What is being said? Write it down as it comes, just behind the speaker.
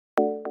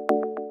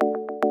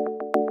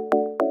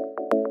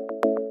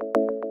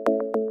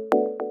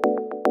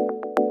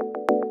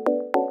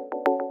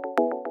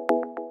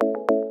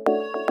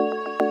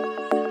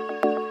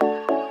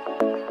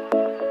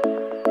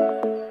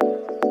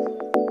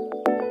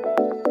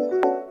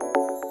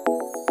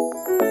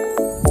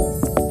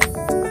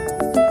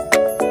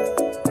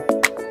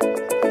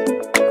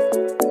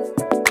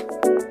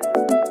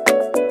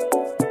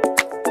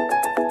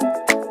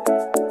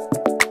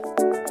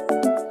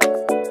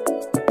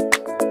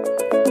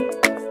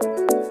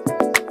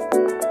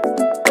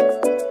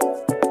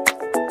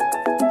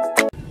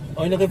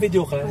Oh,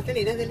 naka-video ka?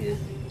 Dali na.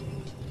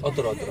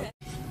 Otro.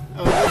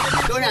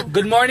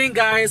 Good morning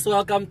guys!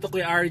 Welcome to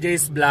Kuya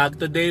RJ's vlog.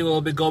 Today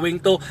we'll be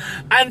going to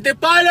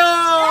Antipolo!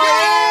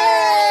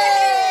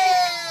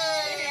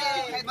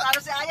 Kahit paano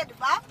si Aya, di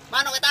ba?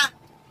 Mano kita?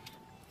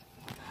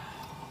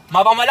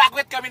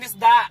 Mapamalakwit kami ni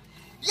isda!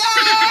 Yay!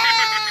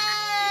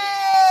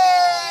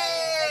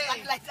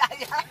 Pag-like si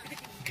Aya.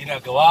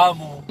 Ginagawa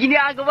mo!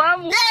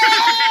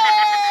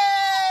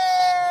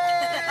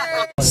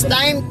 It's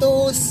time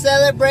to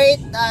celebrate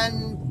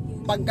ang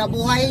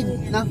pagkabuhay,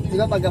 no? Di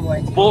ba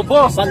pagkabuhay?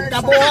 Bobo!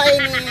 Pagkabuhay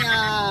ni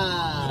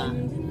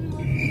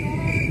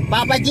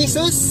Papa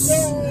Jesus.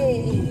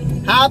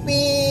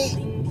 Happy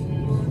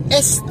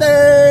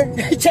Easter.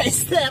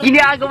 Easter.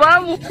 Ginagawa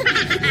mo.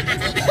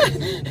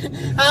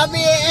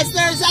 Happy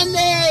Easter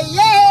Sunday.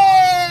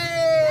 Yay!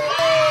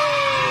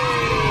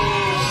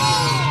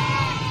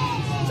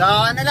 So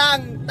ano lang,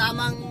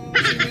 tamang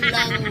swimming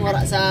lang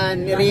wala sa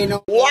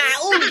Nirino.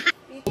 Wow!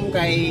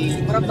 Kay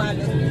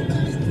Marabalo.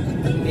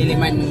 Dili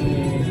man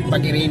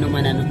pag-irino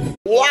man ano.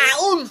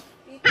 Wow!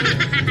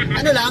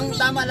 Ano lang,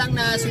 tama lang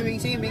na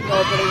swimming o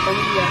pero yung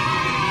pamilya.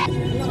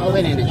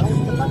 Okay na yun.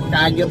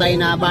 Kadyo tayo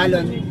na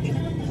balon.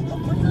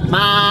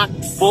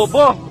 Max!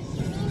 Bobo!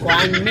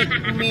 One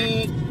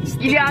mik.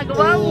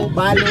 Ginagawa mo.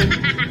 Balon.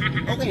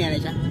 Okay na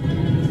siya.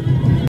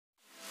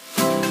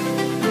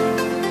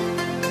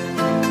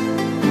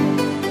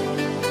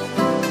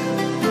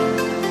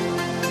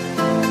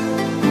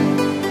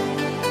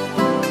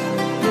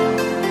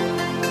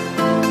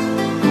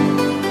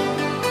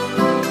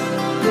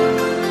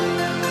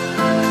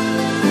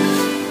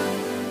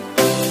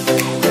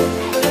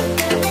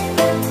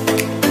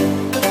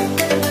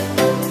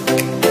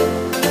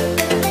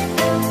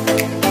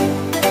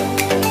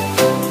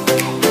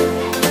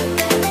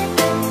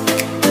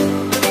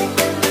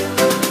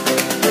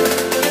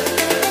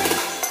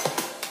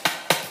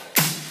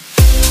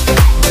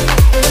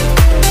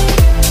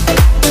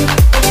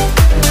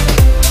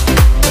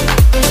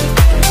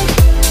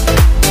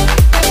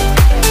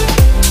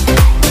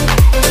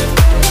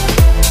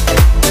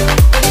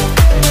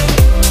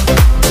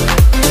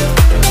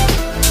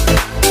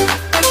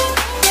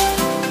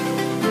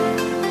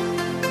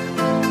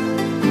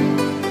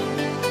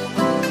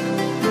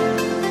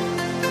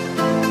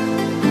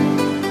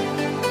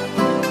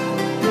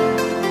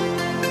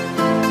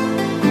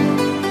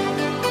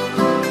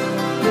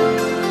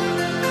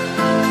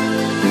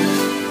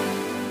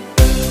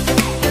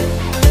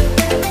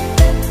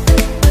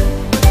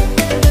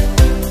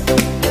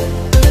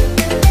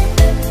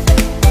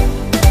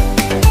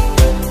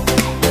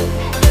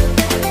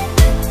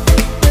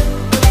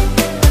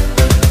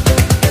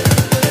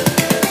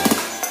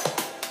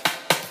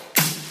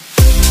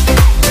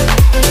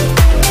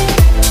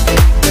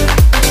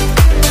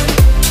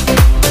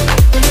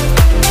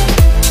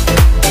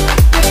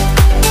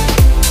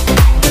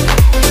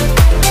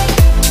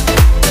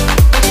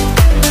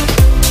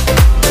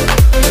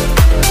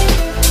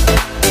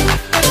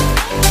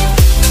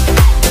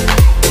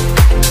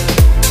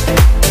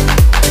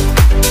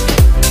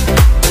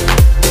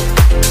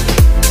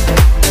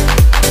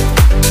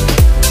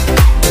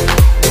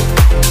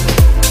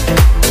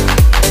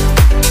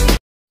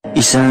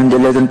 Isang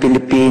dalagang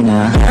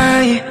Pilipina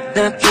ay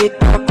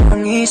nakita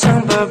pang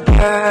isang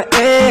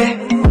babae.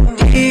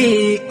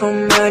 Di ko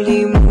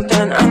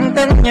malimutan ang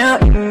kanya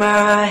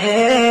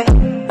imahe.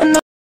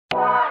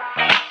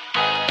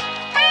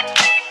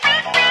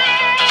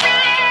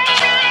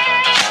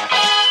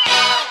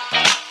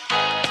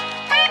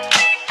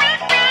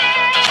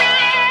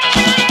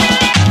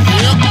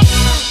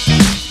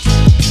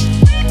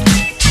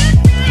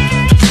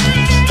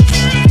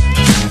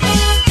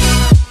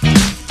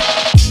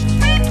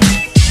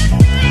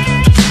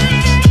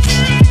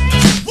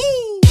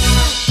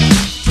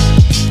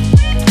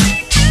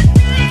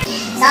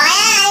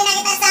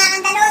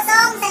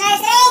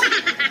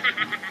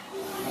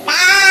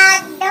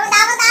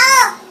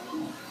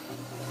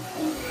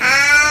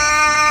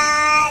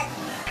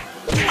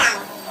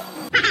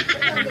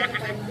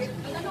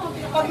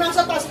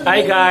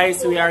 Hi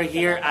guys, we are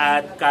here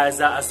at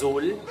Casa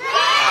Azul.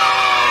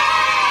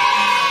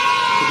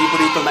 Hindi po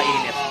dito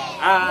mainit.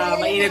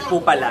 Mainit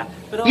po pala.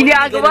 Pero hindi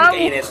ganun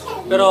kainit.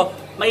 Pero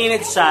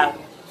mainit siya.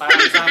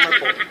 Parang summer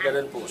po.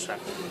 Ganun po siya.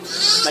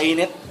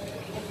 Mainit.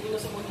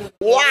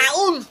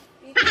 Wow!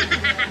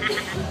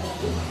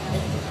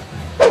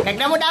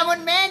 Nagdamon-damon,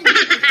 men!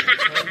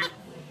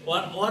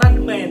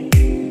 Orang, men!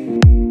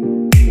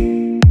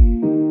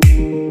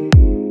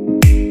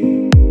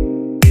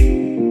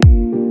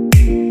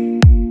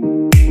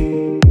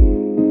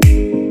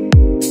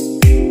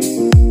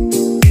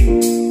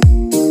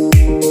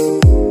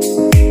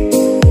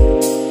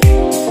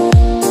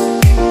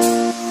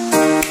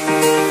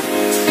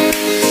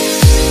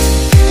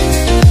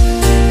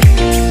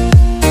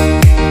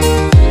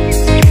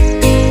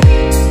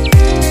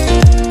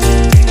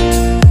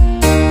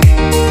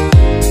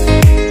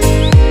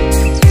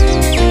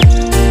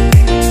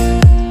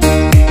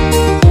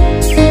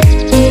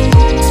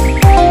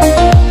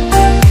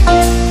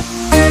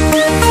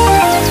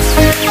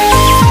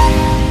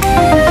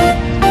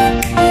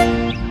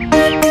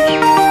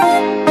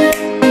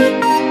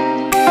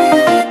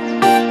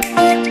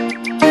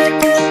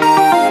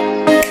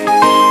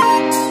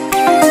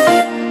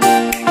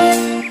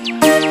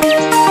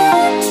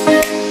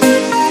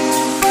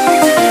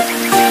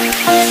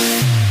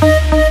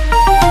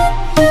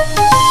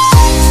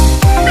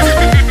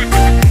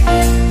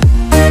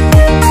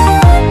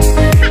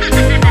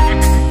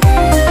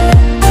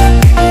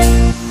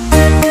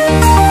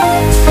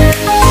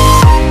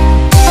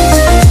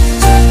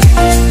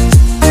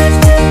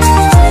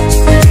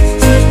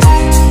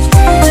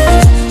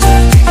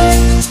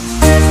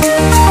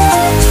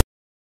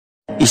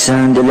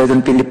 Isang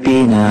dalagang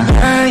Pilipina.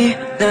 Ay,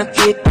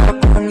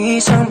 nakita kong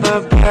isang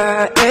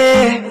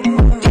babae,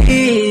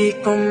 di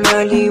ko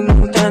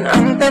malimutan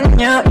ang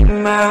kanya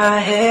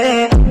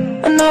imahe.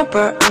 Ano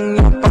ba ang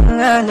iyong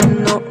pangalan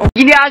noon?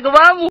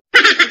 Ginagawa mo!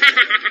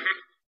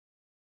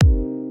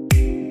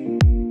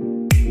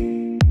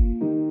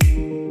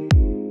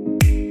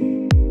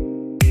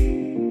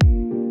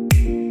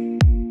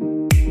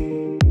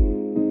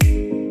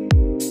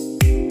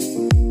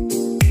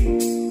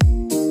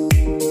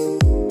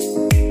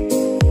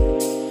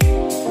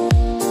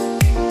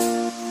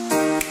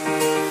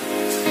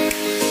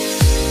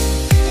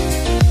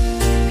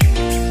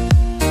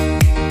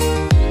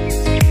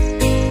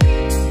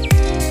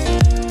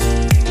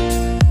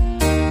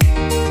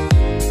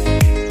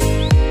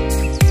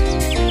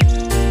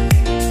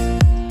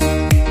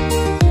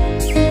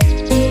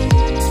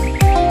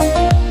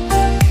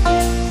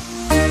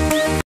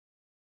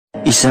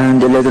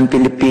 Isang dalagang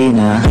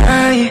Pilipina.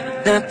 Ay,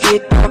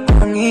 nakita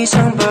kong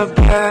isang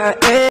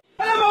babae.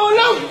 Alam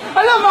mahulog!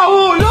 Alam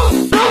mahulog!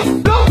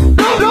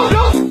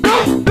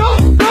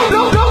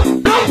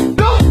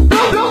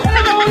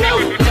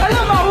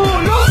 Alam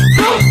mahulog!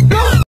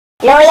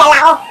 Loyal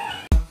ako!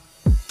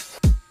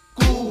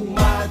 Kung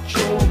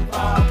macho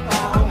pa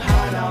ang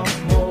hanap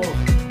mo,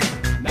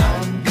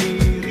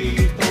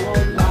 nandirito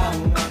lang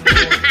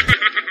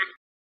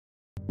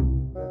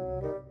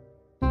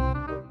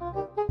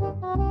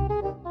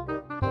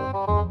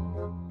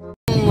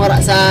Wala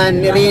sa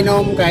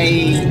nirinom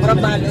kay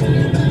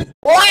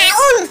Wow!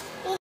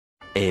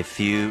 A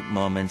few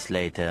moments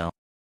later.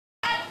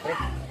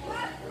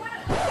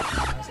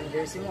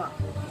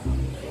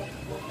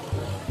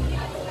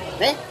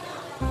 eh?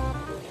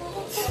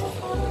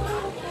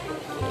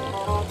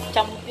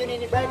 Champion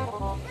ini Brad.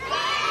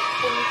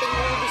 Kunting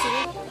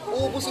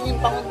ubusin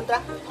yung pangontra.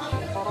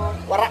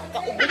 Warak ka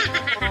ubo.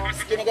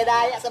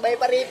 Kinagadaya sabay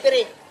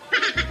paripiri.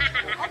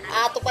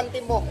 Ato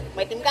pantim mo.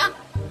 May team ka?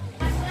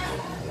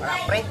 Wala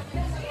pre.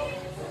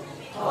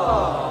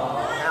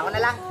 Ako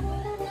na lang.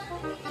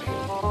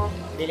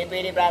 Dili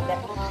pwede brother.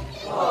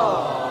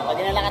 Pag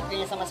inalakat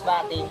niya sa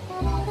masbati,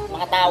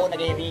 mga tao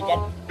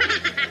nag-iirigan.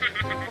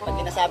 Pag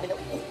ginasabi na,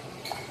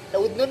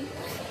 laud nun,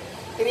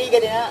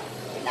 tirigan na,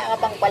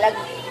 nakapangpalag.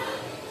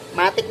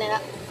 Matik na na.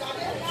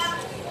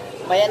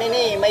 May ano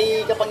ini,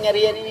 may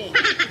kapangyarihan ini.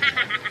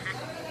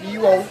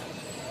 Iwaw.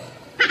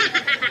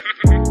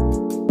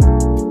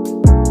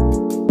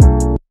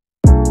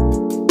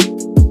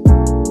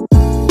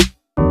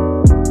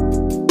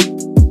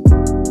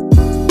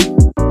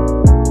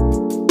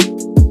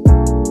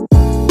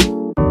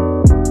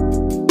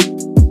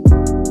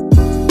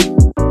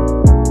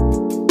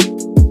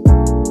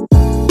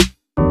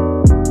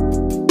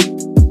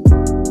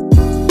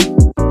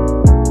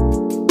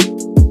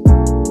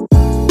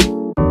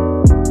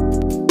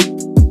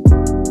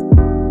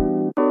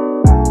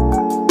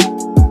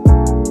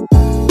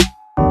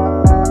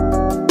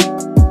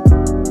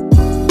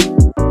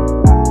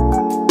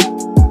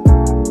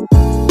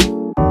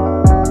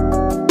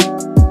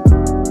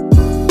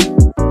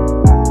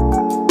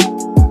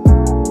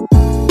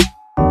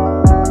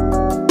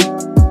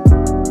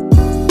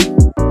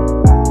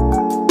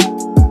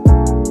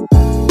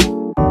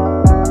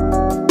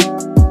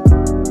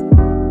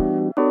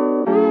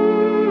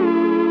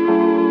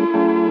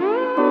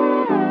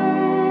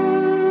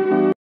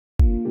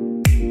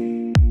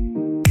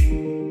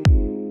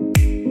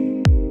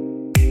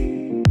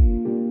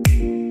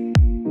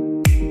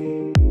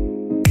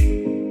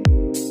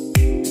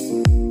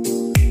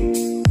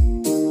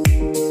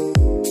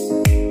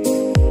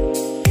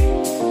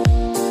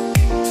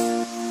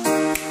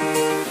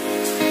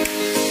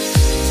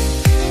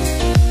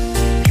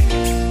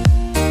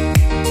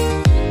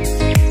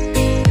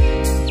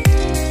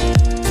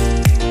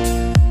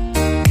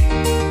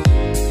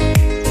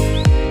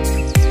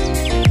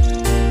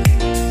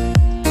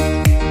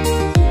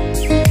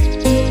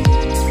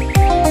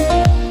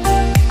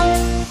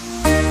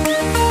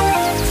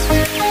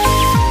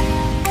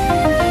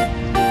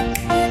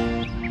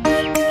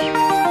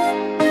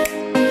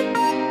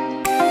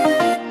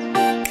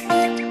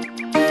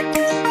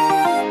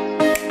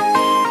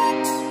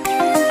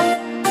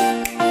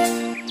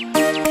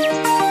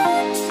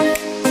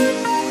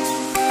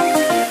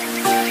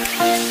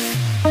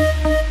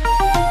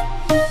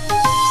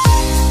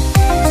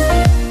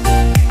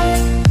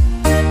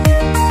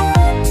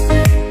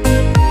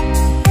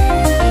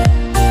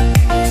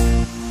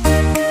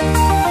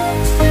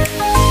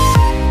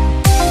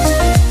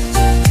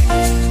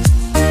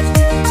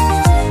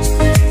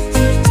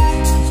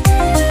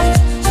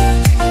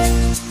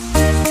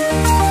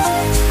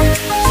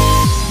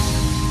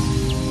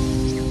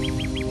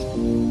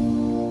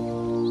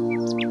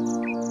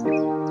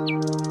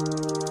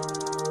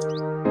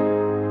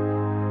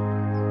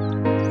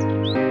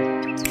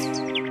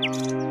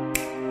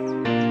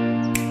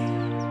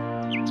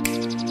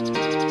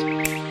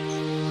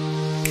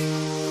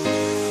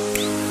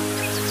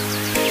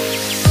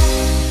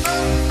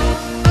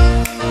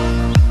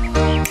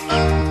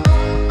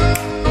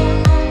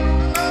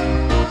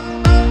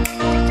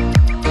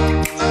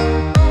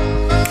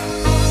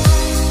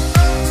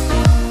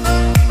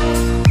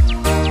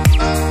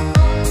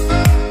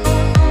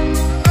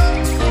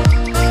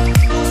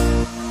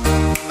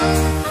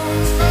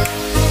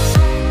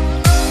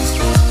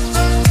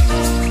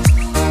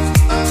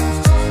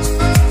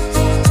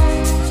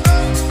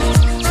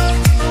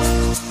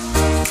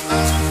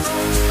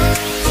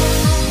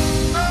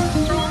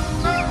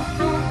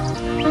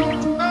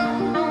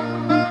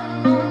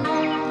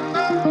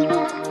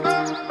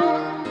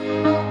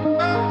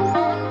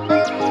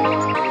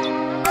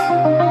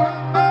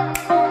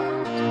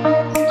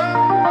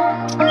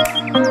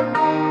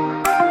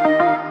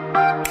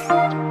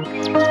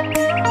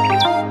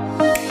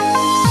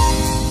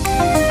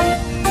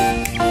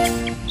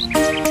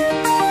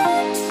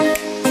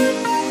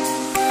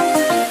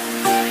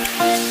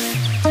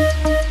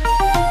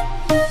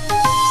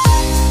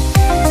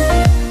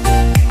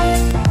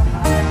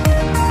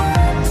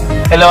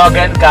 Hello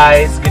again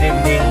guys, good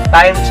evening.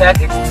 Time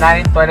check, it's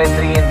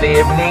 9:23 in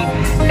the evening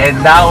and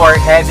now we're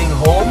heading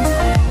home.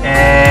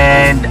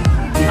 And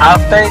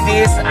after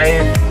this,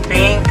 I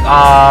think,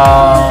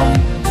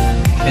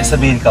 may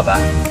sabihin ka ba?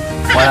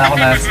 Wala ako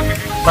na,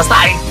 basta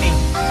I think,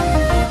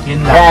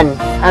 yun lang.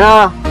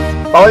 Ayan,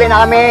 pauli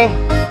na kami.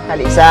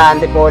 Hali sa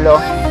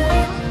Antipolo.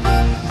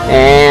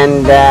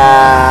 And,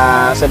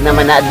 sad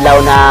naman na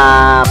adlaw na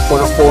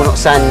puno-puno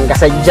san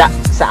kasadya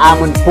sa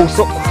amon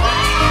puso.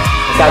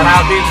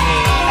 Tarabil ni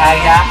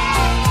Aya.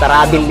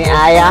 Tarabil ni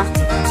Aya.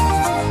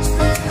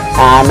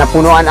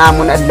 Napunuan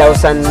amon adlaw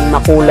san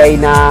makulay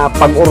na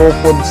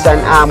pag-urupod san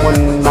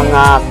amon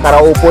mga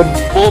karaupod.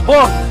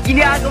 Bobo!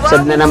 Ginagawa!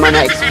 Sad na naman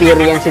na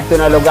experience ito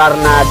na lugar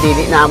na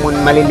dili namon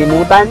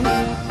malilimutan.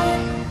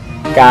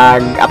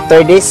 Kag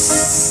after this,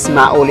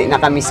 mauli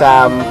na kami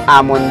sa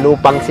amon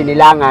lupang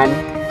sinilangan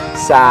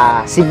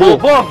sa Cebu.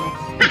 Bobo!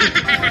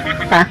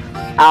 Ha?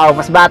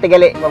 Mas bati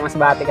gali. Mas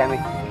bati kami.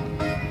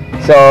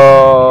 So,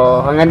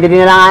 hanggang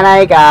din na lang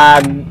anay.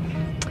 Kag,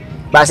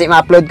 basi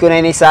ma-upload ko na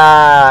ini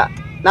sa,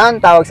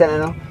 naon tawag sa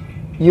ano?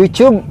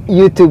 YouTube.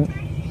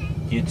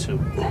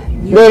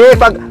 Hindi,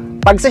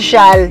 pag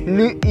social,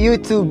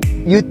 YouTube.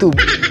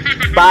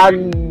 Pag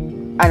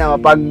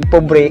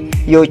pobre,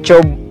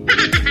 YouTube.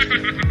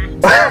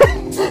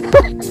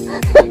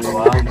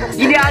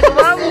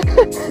 Ginagawa mo!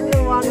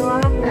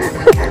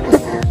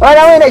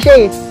 Amoy na siya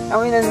eh.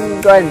 Amoy na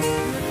kuhan.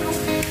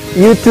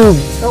 YouTube.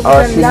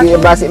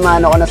 Sige, basi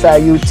maano ko na sa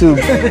YouTube.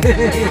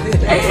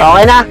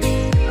 Okay na?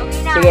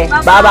 Sige,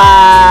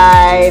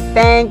 bye-bye!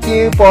 Thank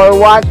you for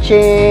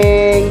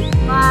watching!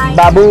 Bye!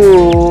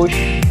 Babush!